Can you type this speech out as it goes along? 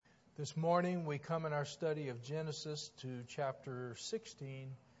This morning we come in our study of Genesis to chapter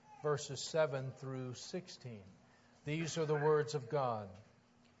 16, verses 7 through 16. These are the words of God.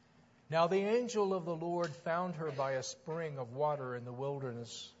 Now the angel of the Lord found her by a spring of water in the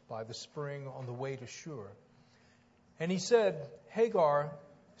wilderness, by the spring on the way to Shur. And he said, Hagar,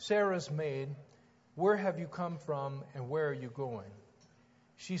 Sarah's maid, where have you come from and where are you going?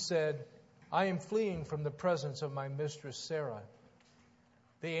 She said, I am fleeing from the presence of my mistress Sarah.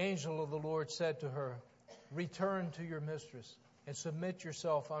 The angel of the Lord said to her, Return to your mistress and submit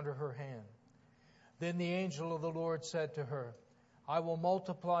yourself under her hand. Then the angel of the Lord said to her, I will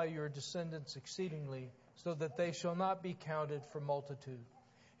multiply your descendants exceedingly, so that they shall not be counted for multitude.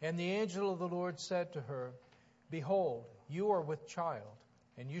 And the angel of the Lord said to her, Behold, you are with child,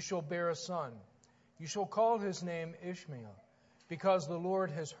 and you shall bear a son. You shall call his name Ishmael, because the Lord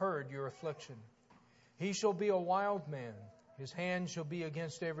has heard your affliction. He shall be a wild man. His hand shall be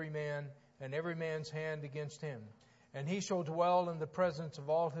against every man, and every man's hand against him. And he shall dwell in the presence of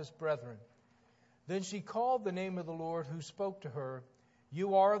all his brethren. Then she called the name of the Lord who spoke to her,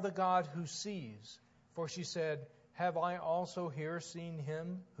 You are the God who sees. For she said, Have I also here seen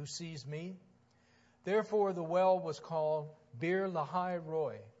him who sees me? Therefore the well was called Bir Lahai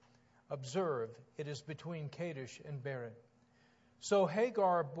Roi. Observe, it is between Kadesh and Bered. So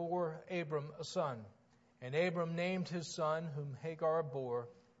Hagar bore Abram a son. And Abram named his son, whom Hagar bore,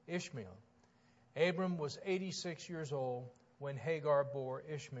 Ishmael. Abram was 86 years old when Hagar bore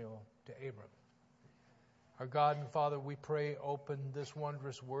Ishmael to Abram. Our God and Father, we pray, open this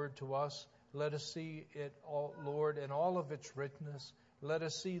wondrous word to us. Let us see it, all, Lord, in all of its richness. Let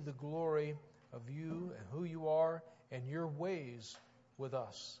us see the glory of you and who you are and your ways with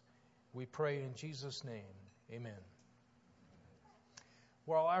us. We pray in Jesus' name. Amen.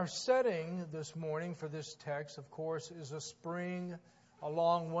 Well, our setting this morning for this text, of course, is a spring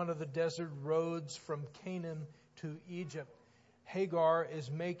along one of the desert roads from Canaan to Egypt. Hagar is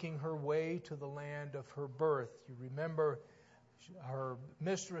making her way to the land of her birth. You remember her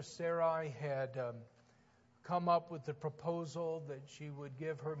mistress Sarai had come up with the proposal that she would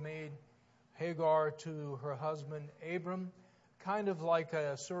give her maid Hagar to her husband Abram, kind of like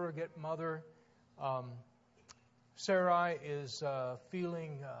a surrogate mother. Sarai is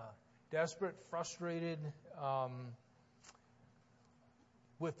feeling desperate, frustrated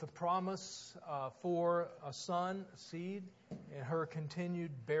with the promise for a son, a seed, and her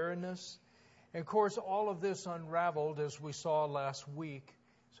continued barrenness. And of course, all of this unraveled as we saw last week.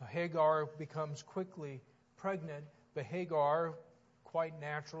 So Hagar becomes quickly pregnant, but Hagar, quite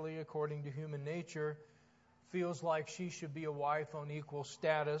naturally, according to human nature, feels like she should be a wife on equal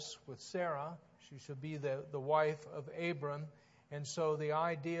status with Sarah. She should be the wife of Abram. And so the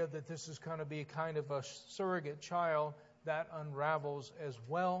idea that this is going to be kind of a surrogate child, that unravels as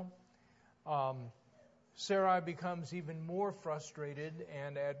well. Sarai becomes even more frustrated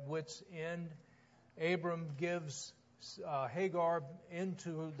and at wit's end. Abram gives Hagar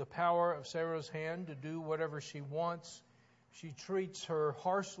into the power of Sarah's hand to do whatever she wants. She treats her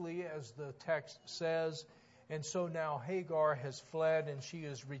harshly, as the text says. And so now Hagar has fled and she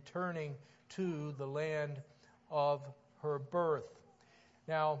is returning to the land of her birth.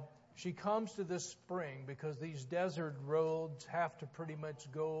 Now, she comes to this spring because these desert roads have to pretty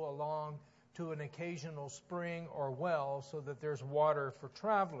much go along to an occasional spring or well so that there's water for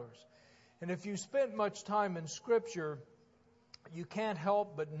travelers. And if you spent much time in Scripture, you can't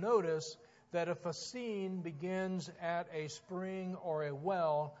help but notice that if a scene begins at a spring or a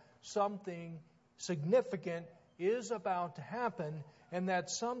well, something significant is about to happen, and that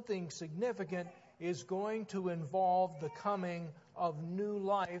something significant is going to involve the coming of new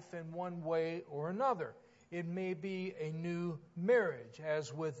life in one way or another. It may be a new marriage,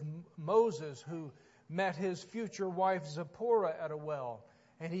 as with Moses, who met his future wife Zipporah at a well,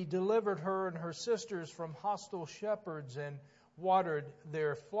 and he delivered her and her sisters from hostile shepherds and watered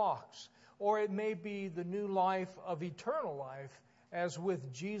their flocks. Or it may be the new life of eternal life, as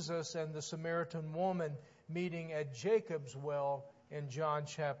with Jesus and the Samaritan woman meeting at Jacob's well in John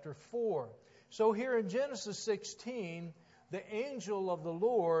chapter 4. So here in Genesis 16, the angel of the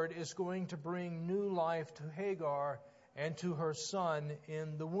Lord is going to bring new life to Hagar and to her son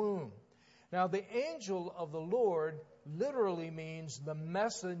in the womb. Now, the angel of the Lord literally means the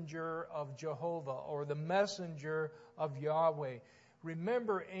messenger of Jehovah, or the messenger of Yahweh.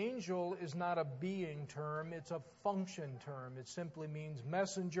 Remember, angel is not a being term, it's a function term. It simply means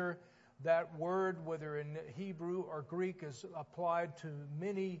messenger. That word, whether in Hebrew or Greek, is applied to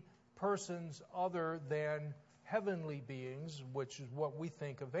many persons other than heavenly beings, which is what we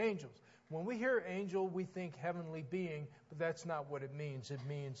think of angels. When we hear angel, we think heavenly being, but that's not what it means. It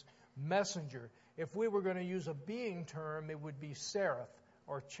means messenger. If we were going to use a being term, it would be seraph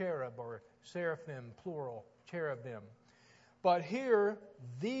or cherub or seraphim, plural, cherubim. But here,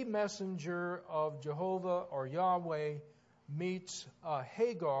 the messenger of Jehovah or Yahweh meets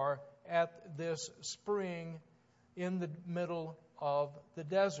Hagar at this spring in the middle of the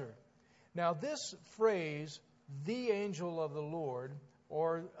desert. Now, this phrase, the angel of the Lord,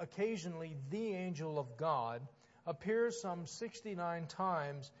 or occasionally the angel of God, appears some 69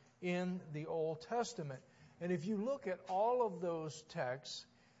 times in the Old Testament. And if you look at all of those texts,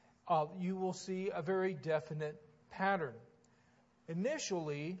 you will see a very definite pattern.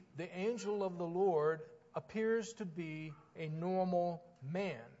 Initially, the angel of the Lord appears to be a normal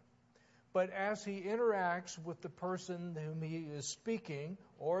man. But as he interacts with the person whom he is speaking,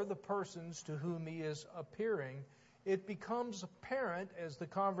 or the persons to whom he is appearing, it becomes apparent as the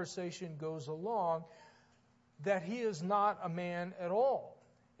conversation goes along that he is not a man at all.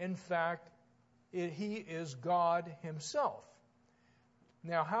 In fact, he is God himself.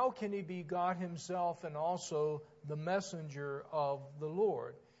 Now, how can he be God himself and also the messenger of the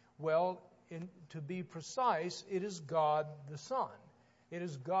Lord? Well, to be precise, it is God the Son. It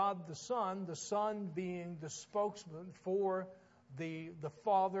is God the Son being the spokesman for the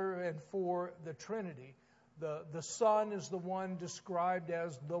Father and for the Trinity. The Son is the one described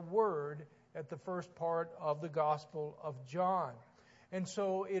as the Word at the first part of the Gospel of John. And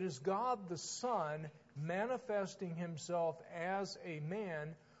so it is God the Son manifesting himself as a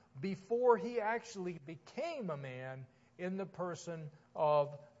man before he actually became a man in the person of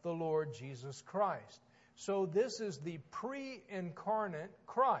the Lord Jesus Christ. So this is the pre-incarnate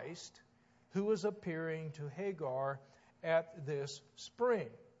Christ who is appearing to Hagar at this spring.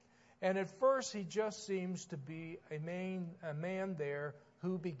 And at first he just seems to be a man there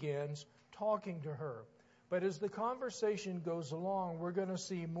who begins talking to her. But as the conversation goes along, we're going to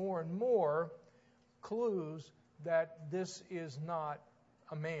see more and more clues that this is not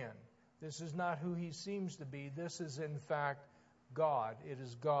a man. This is not who he seems to be. This is in fact God. It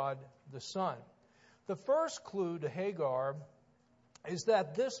is God the Son. The first clue to Hagar is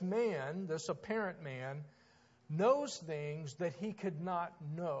that this man, this apparent man, knows things that he could not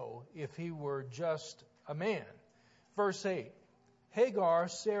know if he were just a man. Verse 8, Hagar,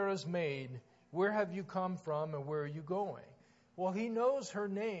 Sarah's maid, where have you come from and where are you going? Well, he knows her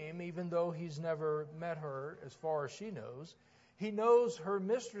name, even though he's never met her as far as she knows. He knows her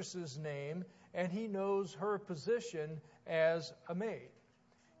mistress's name, and he knows her position as a maid.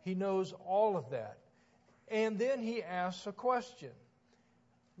 He knows all of that. And then he asks a question,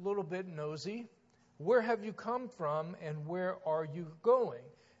 a little bit nosy. Where have you come from and where are you going?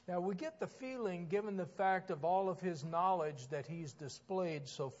 Now, we get the feeling, given the fact of all of his knowledge that he's displayed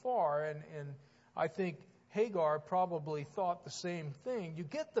so far, and I think Hagar probably thought the same thing, you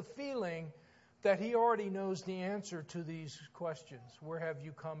get the feeling that he already knows the answer to these questions. Where have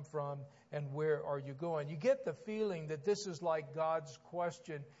you come from and where are you going? You get the feeling that this is like God's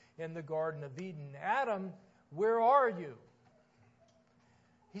question in the Garden of Eden. Adam, where are you?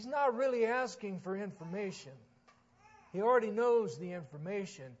 He's not really asking for information. He already knows the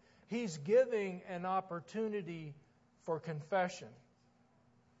information. He's giving an opportunity for confession.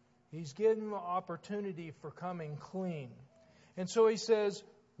 He's giving an opportunity for coming clean. And so he says,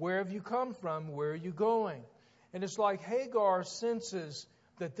 where have you come from? Where are you going? And it's like Hagar senses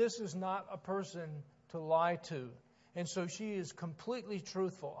that this is not a person to lie to. And so she is completely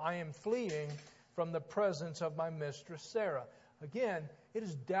truthful. I am fleeing from the presence of my mistress Sarah. Again, it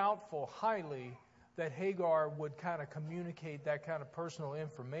is doubtful highly that Hagar would kind of communicate that kind of personal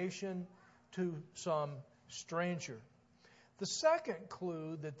information to some stranger. The second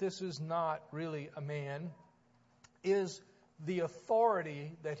clue that this is not really a man is the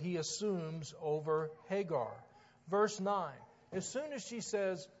authority that he assumes over Hagar. Verse 9, as soon as she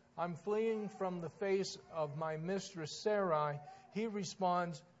says, I'm fleeing from the face of my mistress Sarai, he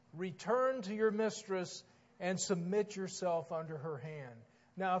responds, return to your mistress and submit yourself under her hand.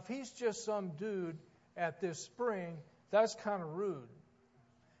 Now, if he's just some dude at this spring, that's kind of rude.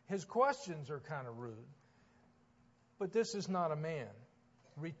 His questions are kind of rude. But this is not a man.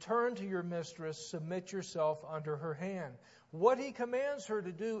 Return to your mistress, submit yourself under her hand. What he commands her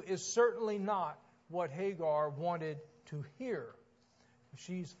to do is certainly not what Hagar wanted to hear.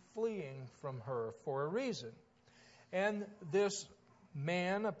 She's fleeing from her for a reason. And this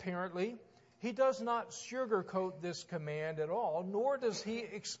man, apparently, he does not sugarcoat this command at all, nor does he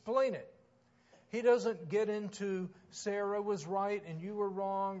explain it. He doesn't get into Sarah was right and you were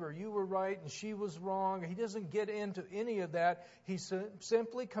wrong, or you were right and she was wrong. He doesn't get into any of that. He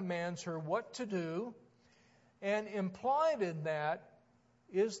simply commands her what to do. And implied in that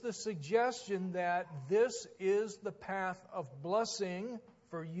is the suggestion that this is the path of blessing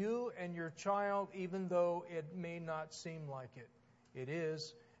for you and your child, even though it may not seem like it. It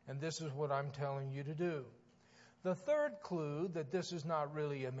is, and this is what I'm telling you to do. The third clue that this is not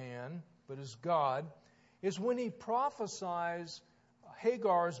really a man, but is God, is when he prophesies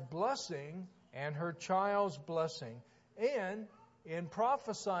Hagar's blessing and her child's blessing. And in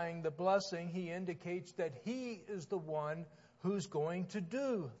prophesying the blessing, he indicates that he is the one who's going to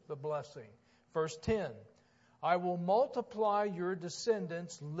do the blessing. Verse 10, I will multiply your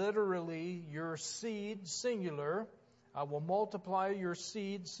descendants, literally your seed, singular. I will multiply your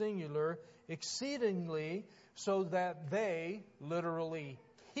seed, singular, exceedingly, so that they, literally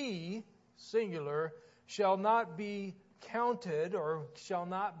he, singular, shall not be counted or shall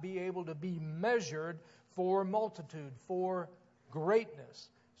not be able to be measured for multitude, for greatness.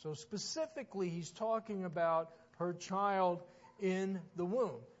 So specifically, he's talking about her child in the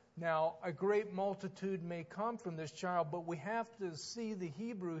womb. Now, a great multitude may come from this child, but we have to see the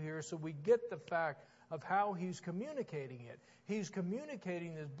Hebrew here so we get the fact of how he's communicating it. He's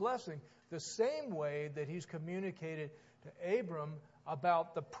communicating this blessing the same way that he's communicated to Abram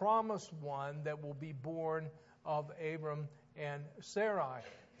about the promised one that will be born of Abram and Sarai.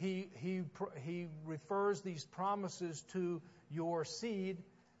 He refers these promises to your seed,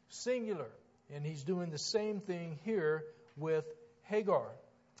 singular. And he's doing the same thing here with Hagar.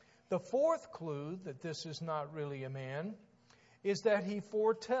 The fourth clue that this is not really a man is that he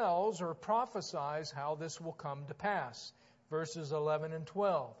foretells or prophesies how this will come to pass. Verses 11 and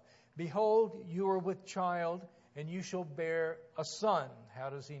 12. Behold, you are with child, and you shall bear a son. How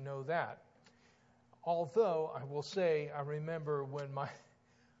does he know that? Although, I will say, I remember when my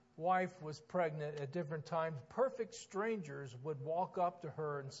wife was pregnant at different times, perfect strangers would walk up to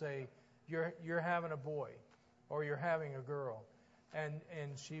her and say, you're having a boy, or you're having a girl. And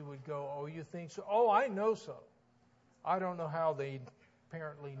she would go, oh, you think so? Oh, I know so. I don't know how they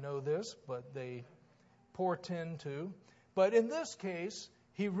apparently know this, but they portend to. But in this case,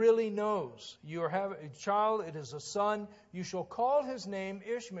 he really knows. You are having a child, it is a son. You shall call his name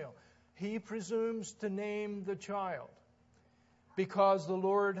Ishmael. He presumes to name the child because the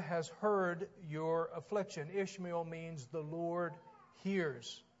Lord has heard your affliction. Ishmael means the Lord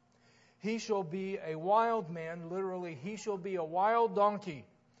hears. He shall be a wild man, literally, he shall be a wild donkey.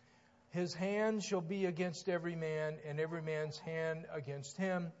 His hand shall be against every man, and every man's hand against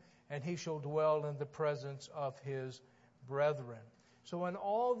him, and he shall dwell in the presence of his brethren. So in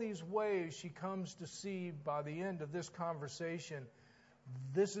all these ways, she comes to see by the end of this conversation,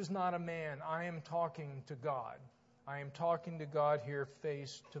 this is not a man. I am talking to God. I am talking to God here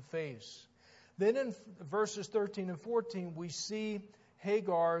face to face. Then in verses 13 and 14, we see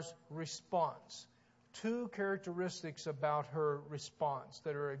Hagar's response. Two characteristics about her response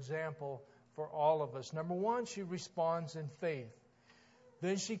that are example for all of us. Number one, she responds in faith.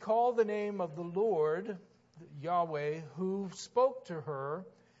 Then she called the name of the Lord, Yahweh, who spoke to her.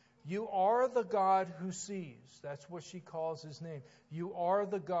 You are the God who sees. That's what she calls his name. You are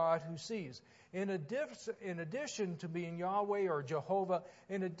the God who sees. In addition to being Yahweh or Jehovah,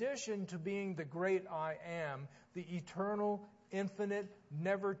 in addition to being the great I am, the eternal, infinite,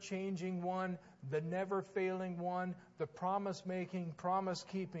 never-changing one, the never-failing one, the promise-making,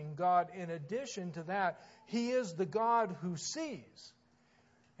 promise-keeping God, in addition to that, he is the God who sees.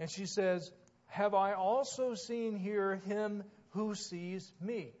 And she says, have I also seen here him who sees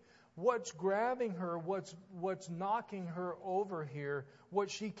me? What's grabbing her, what's knocking her over here, what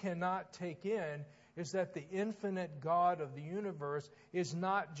she cannot take in, is that the infinite God of the universe is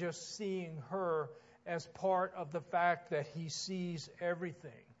not just seeing her as part of the fact that he sees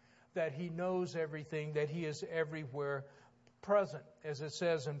everything, that he knows everything, that he is everywhere present. As it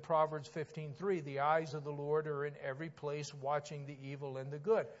says in Proverbs 15:3, the eyes of the Lord are in every place, watching the evil and the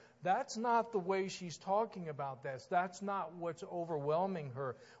good. That's not the way she's talking about this. That's not what's overwhelming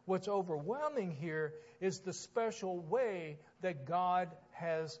her. What's overwhelming here is the special way that God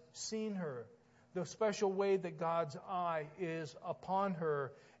has seen her, the special way that God's eye is upon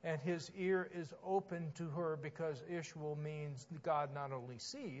her and his ear is open to her, because Ishmael means God not only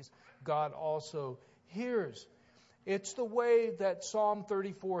sees, God also hears. It's the way that Psalm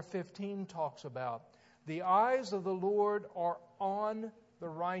 34:15 talks about. The eyes of the Lord are on the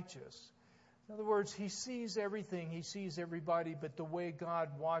righteous. In other words, he sees everything, he sees everybody, but the way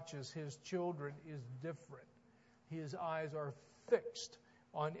God watches his children is different. His eyes are fixed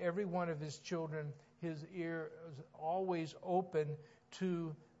on every one of his children. His ear is always open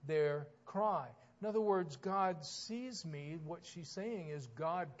to their cry. In other words, God sees me. What she's saying is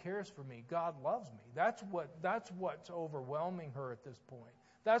God cares for me. God loves me. That's what's overwhelming her at this point.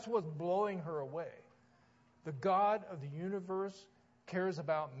 That's what's blowing her away. The God of the universe cares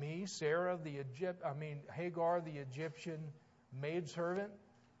about me, Hagar, the Egyptian maidservant,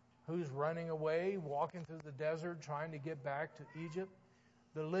 who's running away, walking through the desert, trying to get back to Egypt.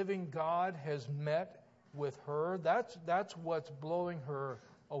 The living God has met with her. That's what's blowing her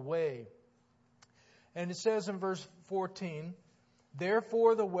away. And it says in verse 14,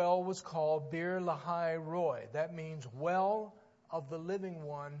 therefore the well was called Bir Lahai Roi. That means well of the living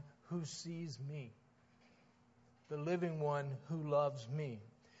one who sees me. The living one who loves me.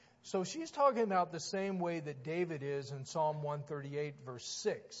 So she's talking about the same way that David is in Psalm 138, verse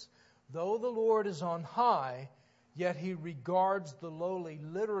 6. Though the Lord is on high, yet he regards the lowly.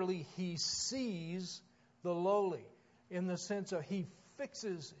 Literally, he sees the lowly, in the sense of he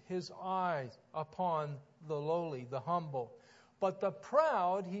fixes his eyes upon the lowly, the humble. But the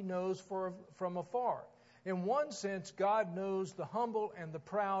proud he knows from afar. In one sense, God knows the humble and the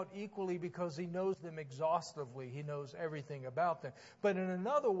proud equally because he knows them exhaustively. He knows everything about them. But in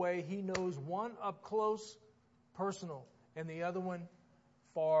another way, he knows one up close, personal, and the other one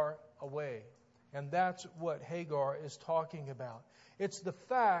far away. And that's what Hagar is talking about. It's the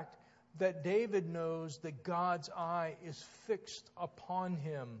fact that David knows that God's eye is fixed upon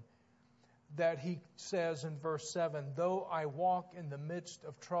him, that he says in verse 7, though I walk in the midst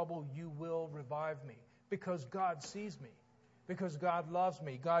of trouble, you will revive me. Because God sees me. Because God loves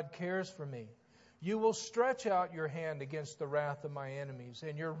me. God cares for me. You will stretch out your hand against the wrath of my enemies,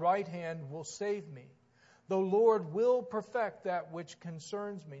 and your right hand will save me. The Lord will perfect that which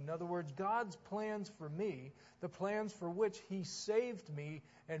concerns me. In other words, God's plans for me, the plans for which he saved me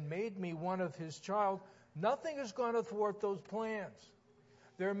and made me one of his child, nothing is going to thwart those plans.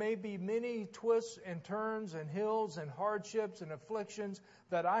 There may be many twists and turns and hills and hardships and afflictions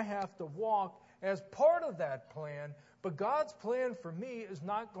that I have to walk as part of that plan, but God's plan for me is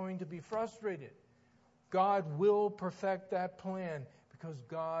not going to be frustrated. God will perfect that plan because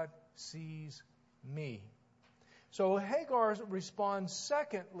God sees me. So Hagar responds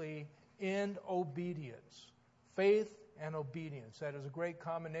secondly in obedience. Faith and obedience. That is a great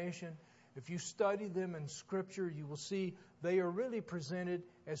combination. If you study them in Scripture, you will see they are really presented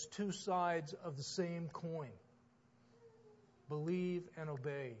as two sides of the same coin. Believe and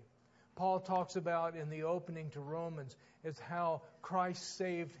obey. Paul talks about in the opening to Romans is how Christ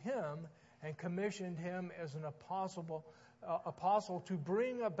saved him and commissioned him as an apostle to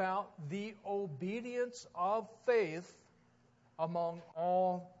bring about the obedience of faith among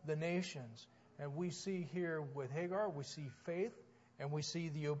all the nations. And we see here with Hagar, we see faith and we see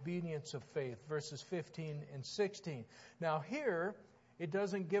the obedience of faith, verses 15 and 16. Now here, it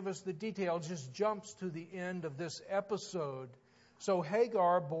doesn't give us the detail, it just jumps to the end of this episode. So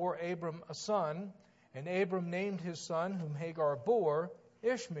Hagar bore Abram a son, and Abram named his son, whom Hagar bore,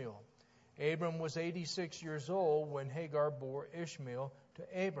 Ishmael. Abram was 86 years old when Hagar bore Ishmael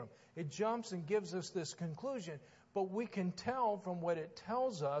to Abram. It jumps and gives us this conclusion, but we can tell from what it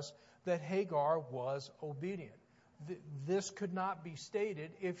tells us that Hagar was obedient. This could not be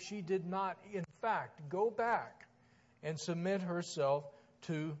stated if she did not, in fact, go back and submit herself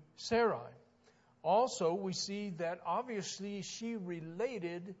to Sarai. Also, we see that obviously she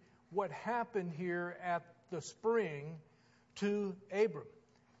related what happened here at the spring to Abram.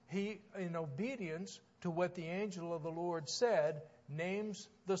 He, in obedience to what the angel of the Lord said, names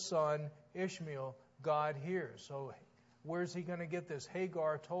the son Ishmael. God hears. So where's he going to get this?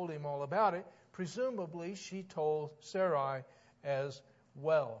 Hagar told him all about it. Presumably, she told Sarai as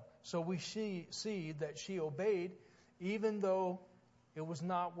well. So we see that she obeyed, even though it was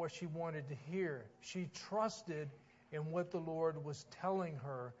not what she wanted to hear. She trusted in what the Lord was telling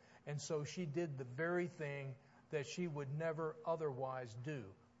her, and so she did the very thing that she would never otherwise do.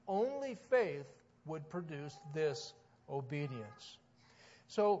 Only faith would produce this obedience.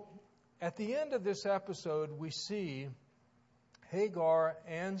 So, at the end of this episode, we see Hagar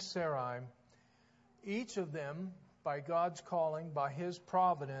and Sarai, each of them, by God's calling, by his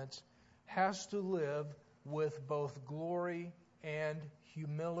providence, has to live with both glory and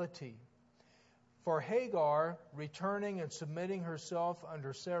humility. For Hagar, returning and submitting herself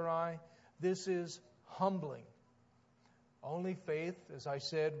under Sarai, this is humbling. Only faith, as I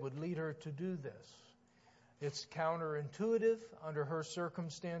said, would lead her to do this. It's counterintuitive under her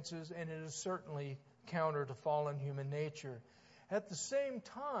circumstances, and it is certainly counter to fallen human nature. At the same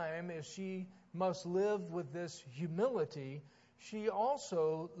time, as she must live with this humility, she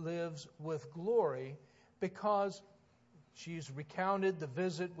also lives with glory because she's recounted the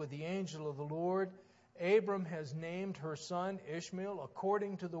visit with the angel of the Lord. Abram has named her son Ishmael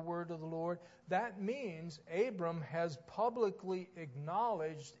according to the word of the Lord. That means Abram has publicly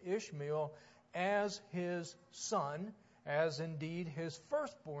acknowledged Ishmael as his son, as indeed his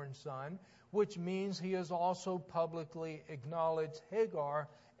firstborn son, which means he has also publicly acknowledged Hagar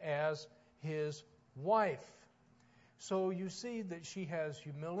as his wife. So you see that she has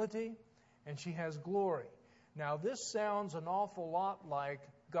humility and she has glory. Now this sounds an awful lot like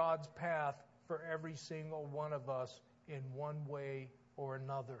God's path for every single one of us in one way or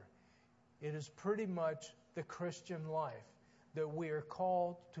another. It is pretty much the Christian life that we are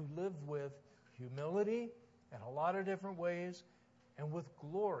called to live with humility in a lot of different ways and with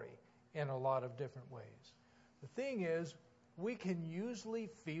glory in a lot of different ways. The thing is, we can usually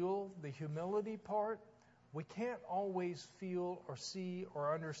feel the humility part. We can't always feel or see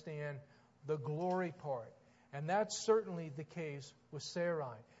or understand the glory part. And that's certainly the case with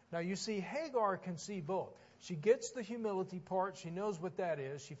Sarai. Now you see, Hagar can see both. She gets the humility part. She knows what that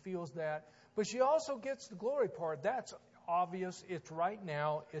is. She feels that. But she also gets the glory part. That's obvious. It's right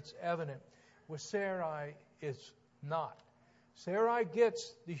now. It's evident. With Sarai, it's not. Sarai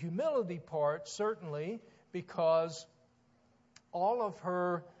gets the humility part, certainly, because all of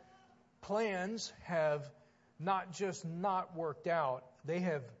her plans have not just not worked out, they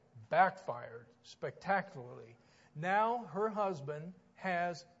have backfired spectacularly. Now her husband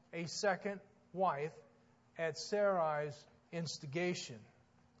has a second wife at Sarai's instigation.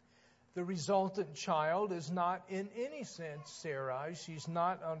 The resultant child is not in any sense Sarai.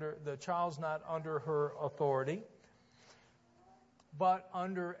 The child's not under her authority, but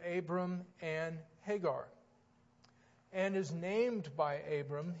under Abram and Hagar, and is named by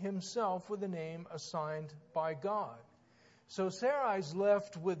Abram himself with a name assigned by God. So Sarai's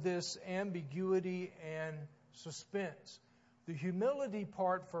left with this ambiguity and suspense. The humility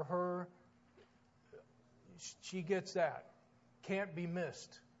part for her, she gets that. Can't be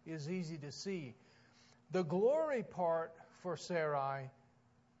missed. Is easy to see. The glory part for Sarai,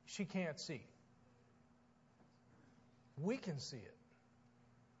 she can't see. We can see it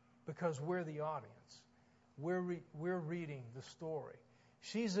because we're the audience. We're reading the story.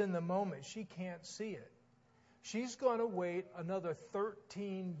 She's in the moment. She can't see it. She's going to wait another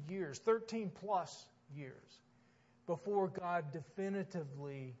 13 plus years, before God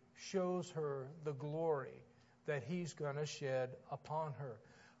definitively shows her the glory that He's going to shed upon her.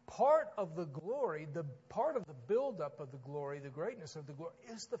 Part of the glory, part of the buildup of the glory, the greatness of the glory,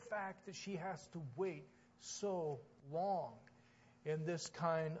 is the fact that she has to wait so long in this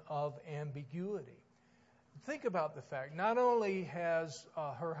kind of ambiguity. Think about the fact, not only has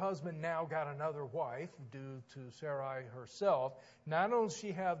her husband now got another wife due to Sarai herself, not only does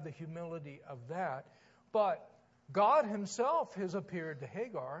she have the humility of that, but God Himself has appeared to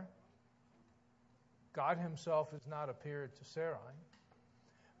Hagar. God Himself has not appeared to Sarai.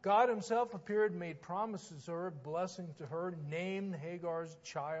 God Himself appeared, made promises to her, blessing to her, named Hagar's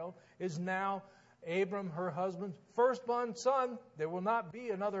child, is now Abram, her husband's firstborn son. There will not be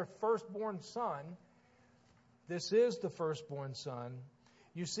another firstborn son. This is the firstborn son.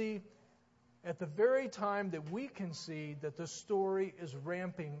 You see, at the very time that we can see that the story is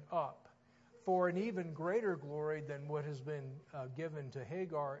ramping up for an even greater glory than what has been given to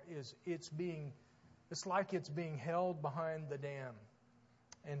Hagar, it's like it's being held behind the dam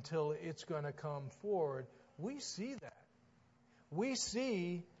until it's going to come forward. We see that. We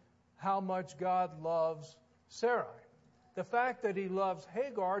see how much God loves Sarai. The fact that He loves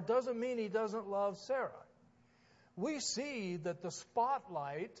Hagar doesn't mean He doesn't love Sarai. We see that the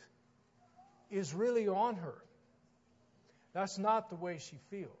spotlight is really on her. That's not the way she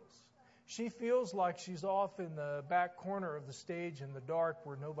feels. She feels like she's off in the back corner of the stage in the dark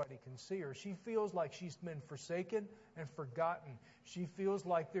where nobody can see her. She feels like she's been forsaken and forgotten. She feels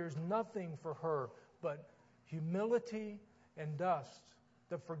like there's nothing for her but humility and dust,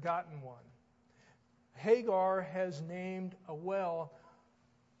 the forgotten one. Hagar has named a well,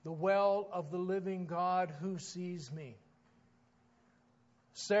 the well of the living God who sees me.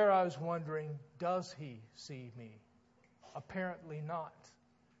 Sarah's wondering, does He see me? Apparently not.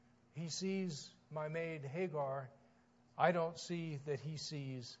 He sees my maid Hagar. I don't see that He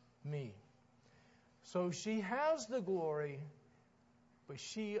sees me. So she has the glory, but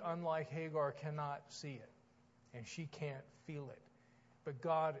she, unlike Hagar, cannot see it. And she can't feel it. But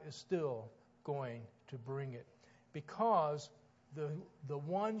God is still going to bring it. Because the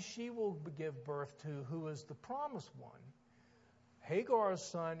one she will give birth to, who is the promised one, Hagar's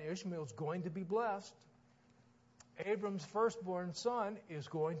son Ishmael, is going to be blessed. Abram's firstborn son is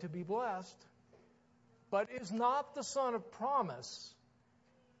going to be blessed, but is not the son of promise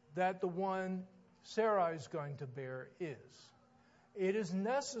that the one Sarai is going to bear is. It is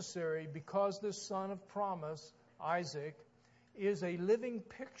necessary, because this son of promise, Isaac, is a living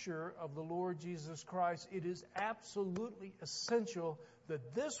picture of the Lord Jesus Christ. It is absolutely essential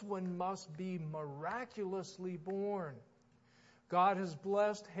that this one must be miraculously born. God has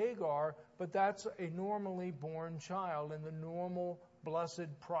blessed Hagar, but that's a normally born child in the normal blessed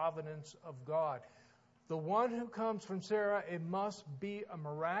providence of God. The one who comes from Sarah, it must be a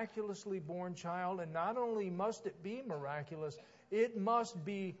miraculously born child, and not only must it be miraculous, it must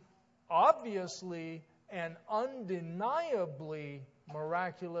be obviously and undeniably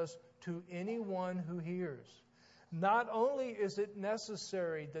miraculous to anyone who hears. Not only is it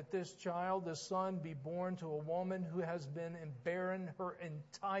necessary that this child, this son, be born to a woman who has been barren her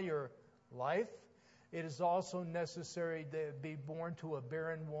entire life, it is also necessary that it be born to a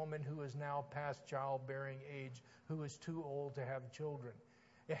barren woman who is now past childbearing age, who is too old to have children.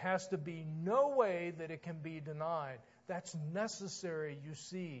 It has to be no way that it can be denied. That's necessary, you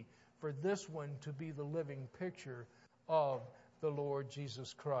see, for this one to be the living picture of the Lord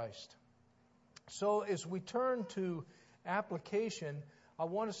Jesus Christ. So as we turn to application, I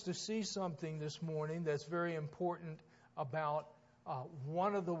want us to see something this morning that's very important about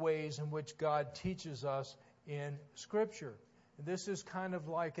one of the ways in which God teaches us in Scripture. This is kind of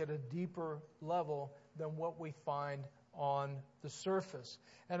like at a deeper level than what we find on the surface.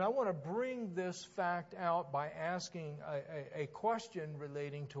 And I want to bring this fact out by asking a question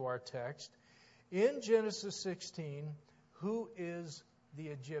relating to our text. In Genesis 16, who is the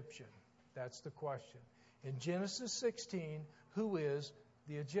Egyptian? That's the question. In Genesis 16, who is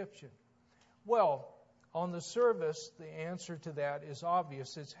the Egyptian? Well, on the surface, the answer to that is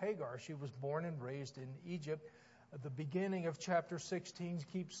obvious. It's Hagar. She was born and raised in Egypt. At the beginning of chapter 16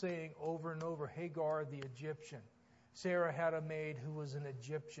 keeps saying over and over, Hagar the Egyptian. Sarah had a maid who was an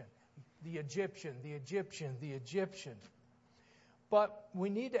Egyptian. The Egyptian, the Egyptian, the Egyptian. But we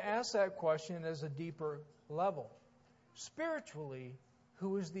need to ask that question as a deeper level. Spiritually,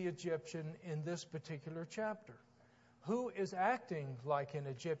 who is the Egyptian in this particular chapter? Who is acting like an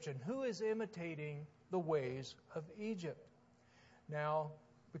Egyptian? Who is imitating the ways of Egypt? Now,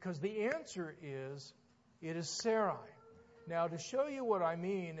 because the answer is, it is Sarai. Now, to show you what I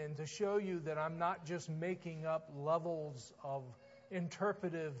mean, and to show you that I'm not just making up levels of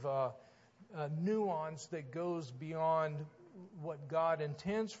interpretive nuance that goes beyond what God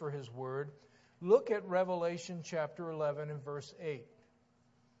intends for His Word, look at Revelation chapter 11 and verse 8,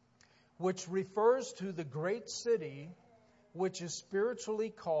 which refers to the great city which is spiritually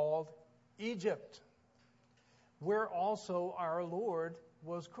called Egypt, where also our Lord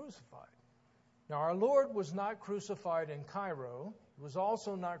was crucified. Now, our Lord was not crucified in Cairo. He was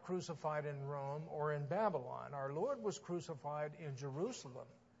also not crucified in Rome or in Babylon. Our Lord was crucified in Jerusalem.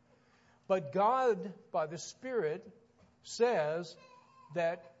 But God, by the Spirit, says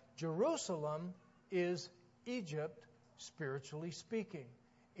that Jerusalem is Egypt, spiritually speaking,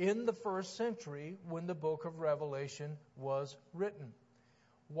 in the first century when the book of Revelation was written.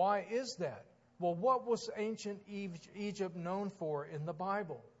 Why is that? Well, what was ancient Egypt known for in the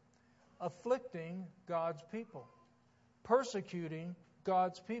Bible? Afflicting God's people, persecuting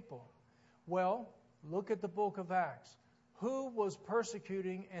God's people. Well, look at the book of Acts. Who was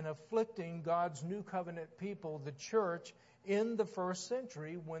persecuting and afflicting God's new covenant people, the church, in the first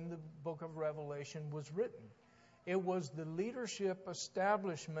century when the book of Revelation was written? It was the leadership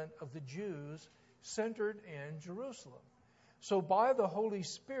establishment of the Jews centered in Jerusalem. So by the Holy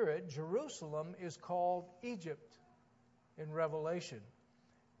Spirit, Jerusalem is called Egypt in Revelation.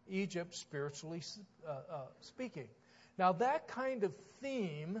 Egypt, spiritually speaking. Now that kind of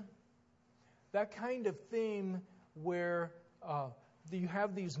theme where you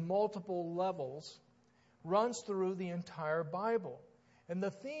have these multiple levels, runs through the entire Bible. And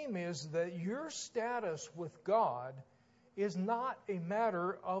the theme is that your status with God is not a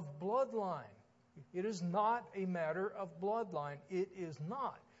matter of bloodline. It is not a matter of bloodline. It is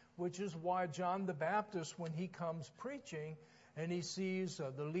not. Which is why John the Baptist, when he comes preaching, and he sees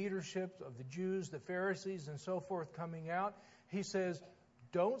the leadership of the Jews, the Pharisees, and so forth coming out, he says,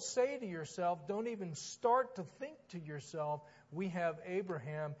 don't say to yourself, don't even start to think to yourself, we have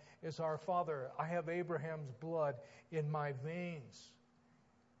Abraham as our father. I have Abraham's blood in my veins.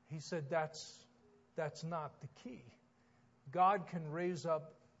 He said that's not the key. God can raise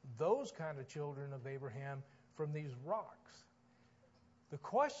up those kind of children of Abraham from these rocks. The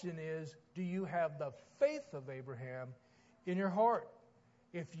question is, do you have the faith of Abraham in your heart?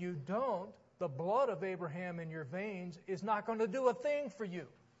 If you don't, the blood of Abraham in your veins is not going to do a thing for you.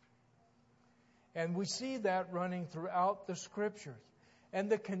 And we see that running throughout the Scriptures. And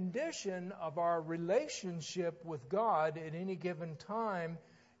the condition of our relationship with God at any given time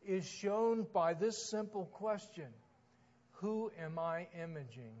is shown by this simple question: who am I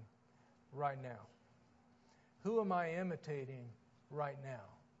imaging right now? Who am I imitating right now?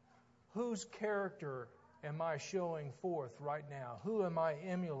 Whose character am I showing forth right now? Who am I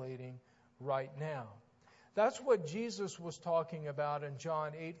emulating right now? That's what Jesus was talking about in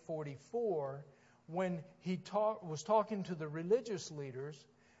John 8:44 when he was talking to the religious leaders,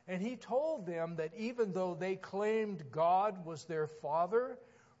 and he told them that even though they claimed God was their father,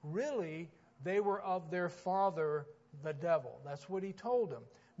 really they were of their father, the devil. That's what he told them.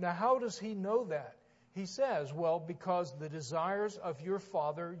 Now, how does he know that? He says, well, because the desires of your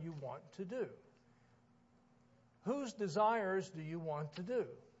father you want to do. Whose desires do you want to do?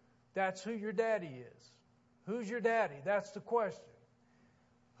 That's who your daddy is. Who's your daddy? That's the question.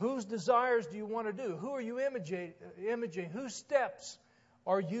 Whose desires do you want to do? Who are you imaging? Whose steps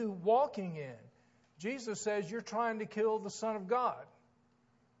are you walking in? Jesus says you're trying to kill the Son of God.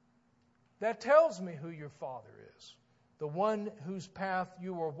 That tells me who your father is, the one whose path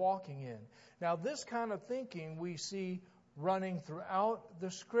you are walking in. Now, this kind of thinking we see running throughout the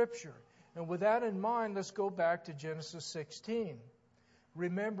Scripture. And with that in mind, let's go back to Genesis 16,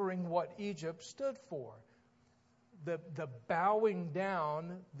 remembering what Egypt stood for. The bowing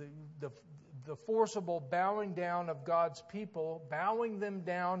down, the forcible bowing down of God's people, bowing them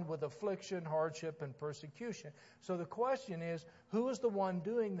down with affliction, hardship, and persecution. So the question is, who is the one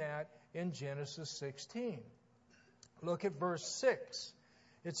doing that in Genesis 16? Look at verse 6.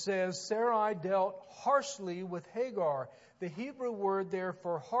 It says, Sarai dealt harshly with Hagar. The Hebrew word there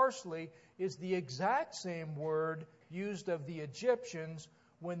for harshly is the exact same word used of the Egyptians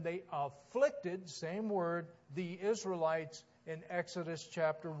when they afflicted, same word, the Israelites in Exodus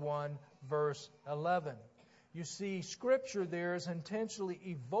chapter 1, verse 11. You see, Scripture there is intentionally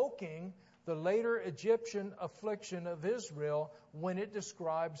evoking the later Egyptian affliction of Israel when it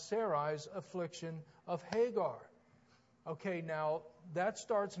describes Sarai's affliction of Hagar. Okay, now that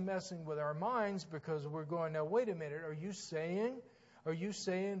starts messing with our minds because we're going, now wait a minute, are you saying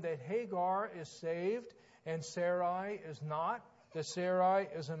that Hagar is saved and Sarai is not? That Sarai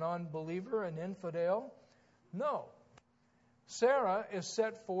is an unbeliever, an infidel? No. Sarah is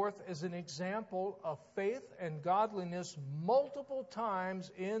set forth as an example of faith and godliness multiple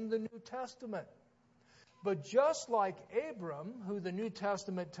times in the New Testament. But just like Abram, who the New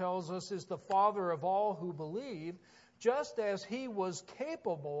Testament tells us is the father of all who believe, just as he was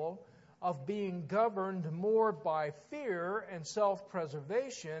capable of being governed more by fear and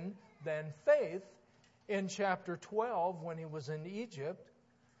self-preservation than faith in chapter 12 when he was in Egypt,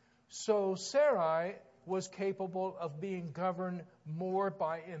 so Sarai was capable of being governed more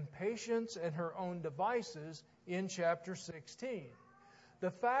by impatience and her own devices in chapter 16.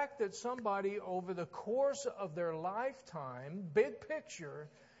 The fact that somebody over the course of their lifetime, big picture,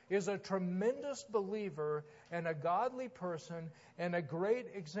 is a tremendous believer and a godly person and a great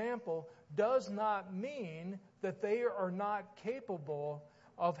example does not mean that they are not capable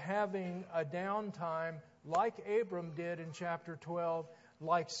of having a downtime like Abram did in chapter 12,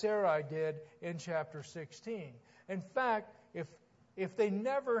 like Sarai did in chapter 16. In fact, if they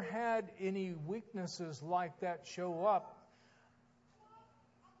never had any weaknesses like that show up,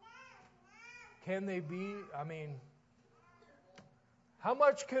 can they be, how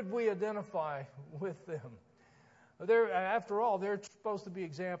much could we identify with them? After all, they're supposed to be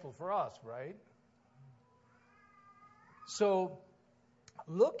example for us, right? So,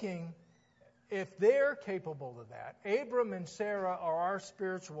 looking, if they're capable of that, Abram and Sarah are our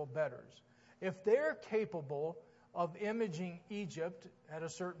spiritual betters. If they're capable of imaging Egypt at a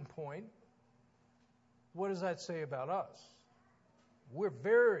certain point, what does that say about us? We're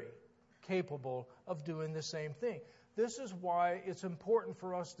very capable of doing the same thing. This is why it's important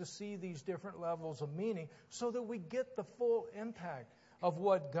for us to see these different levels of meaning so that we get the full impact of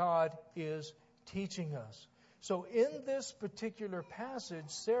what God is teaching us. So in this particular passage,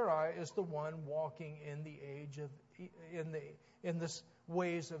 Sarai is the one walking in the age of in the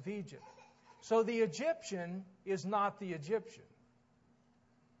ways of Egypt. So the Egyptian is not the Egyptian.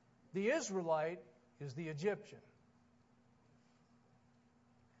 The Israelite is the Egyptian.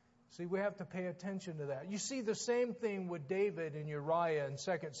 See, we have to pay attention to that. You see the same thing with David and Uriah in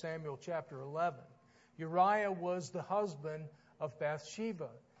 2 Samuel chapter 11. Uriah was the husband of Bathsheba.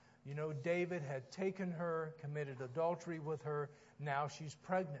 You know, David had taken her, committed adultery with her. Now she's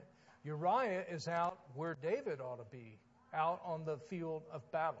pregnant. Uriah is out where David ought to be, out on the field of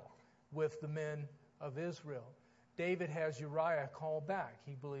battle. with the men of Israel. David has Uriah call back.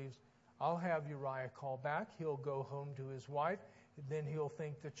 He believes, I'll have Uriah call back. He'll go home to his wife. Then he'll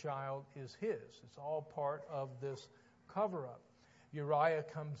think the child is his. It's all part of this cover-up. Uriah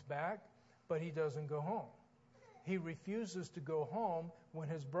comes back, but he doesn't go home. He refuses to go home when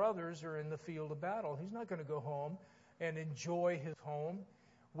his brothers are in the field of battle. He's not going to go home and enjoy his home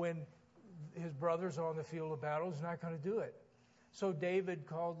when his brothers are on the field of battle. He's not going to do it. So David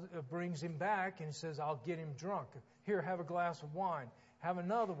brings him back and he says, I'll get him drunk. Here, have a glass of wine. Have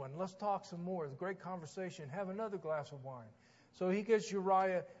another one. Let's talk some more. It's a great conversation. Have another glass of wine. So he gets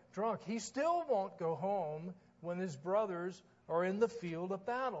Uriah drunk. He still won't go home when his brothers are in the field of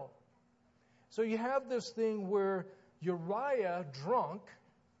battle. So you have this thing where Uriah drunk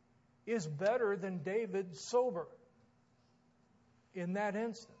is better than David sober in that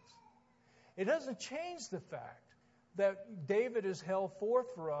instance. It doesn't change the fact that David is held forth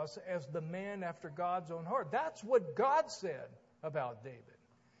for us as the man after God's own heart. That's what God said about David.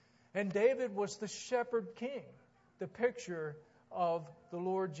 And David was the shepherd king, the picture of the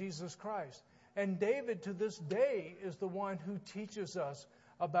Lord Jesus Christ. And David to this day is the one who teaches us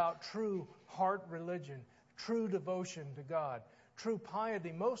about true heart religion, true devotion to God, true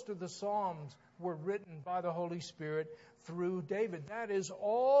piety. Most of the Psalms were written by the Holy Spirit through David. That is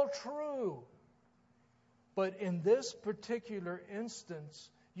all true. But in this particular instance,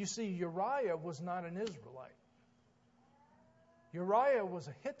 you see, Uriah was not an Israelite. Uriah was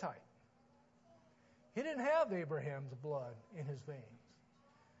a Hittite. He didn't have Abraham's blood in his veins.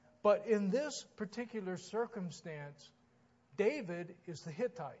 But in this particular circumstance, David is the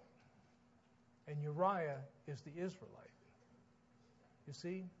Hittite, and Uriah is the Israelite. You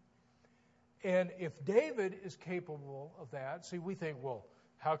see? And if David is capable of that, see, we think, well,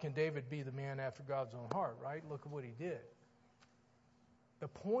 how can David be the man after God's own heart, right? Look at what he did. The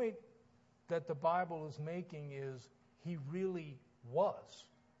point that the Bible is making is he really was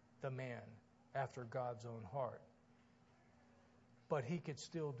the man after God's own heart. But he could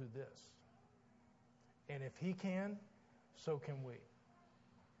still do this. And if he can, so can we.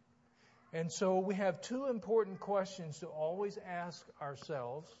 And so we have two important questions to always ask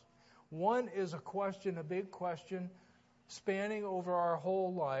ourselves. One is a big question, spanning over our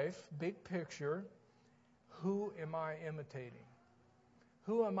whole life, big picture. Who am I imitating?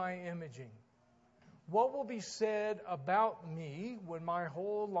 Who am I imaging? What will be said about me when my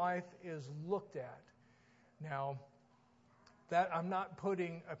whole life is looked at? Now, that I'm not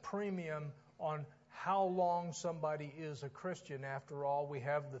putting a premium on how long somebody is a Christian. After all, we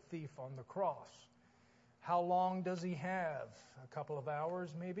have the thief on the cross. How long does he have? A couple of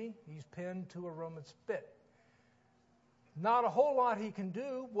hours, maybe? He's pinned to a Roman spit. Not a whole lot he can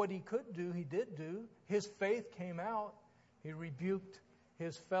do. What he could do, he did do. His faith came out. He rebuked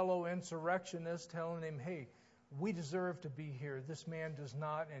his fellow insurrectionists, telling him, hey, we deserve to be here. This man does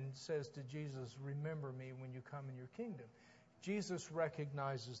not, and says to Jesus, remember me when you come in your kingdom. Jesus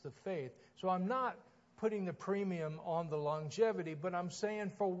recognizes the faith. So I'm not putting the premium on the longevity, but I'm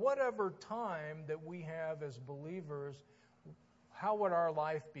saying for whatever time that we have as believers, how would our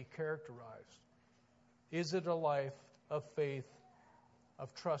life be characterized? Is it a life of faith,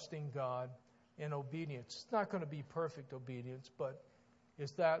 of trusting God in obedience? It's not going to be perfect obedience, but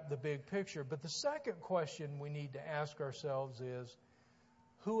is that the big picture? But the second question we need to ask ourselves is,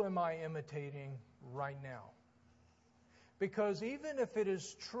 who am I imitating right now? Because even if it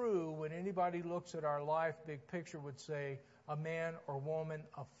is true, when anybody looks at our life, big picture would say, a man or woman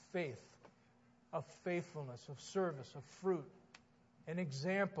of faith, of faithfulness, of service, of fruit, an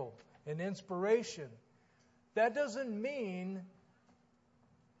example, an inspiration. That doesn't mean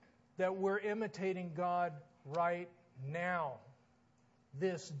that we're imitating God right now,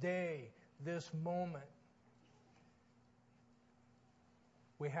 this day, this moment.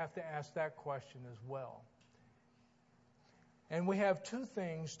 We have to ask that question as well. And we have two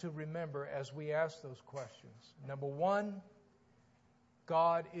things to remember as we ask those questions. Number one,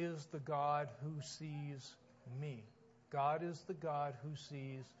 God is the God who sees me. God is the God who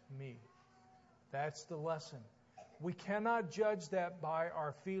sees me. That's the lesson. We cannot judge that by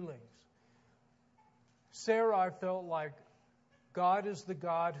our feelings. Sarai felt like God is the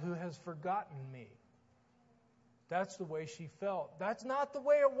God who has forgotten me. That's the way she felt. That's not the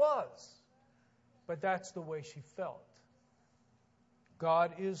way it was, but that's the way she felt.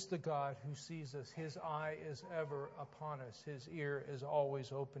 God is the God who sees us. His eye is ever upon us. His ear is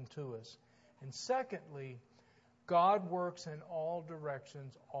always open to us. And secondly, God works in all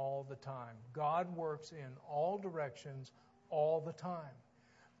directions all the time. God works in all directions all the time.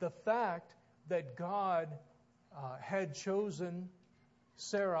 The fact that God had chosen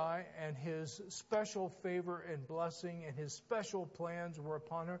Sarai and his special favor and blessing and his special plans were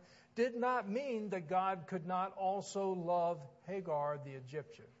upon her did not mean that God could not also love Hagar the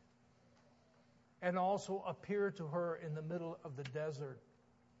Egyptian and also appear to her in the middle of the desert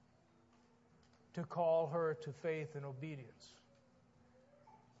to call her to faith and obedience.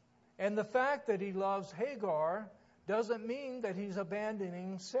 And the fact that he loves Hagar doesn't mean that he's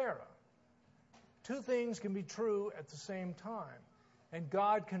abandoning Sarah. Two things can be true at the same time. And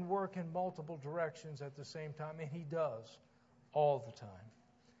God can work in multiple directions at the same time, and He does all the time.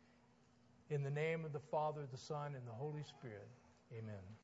 In the name of the Father, the Son, and the Holy Spirit, amen.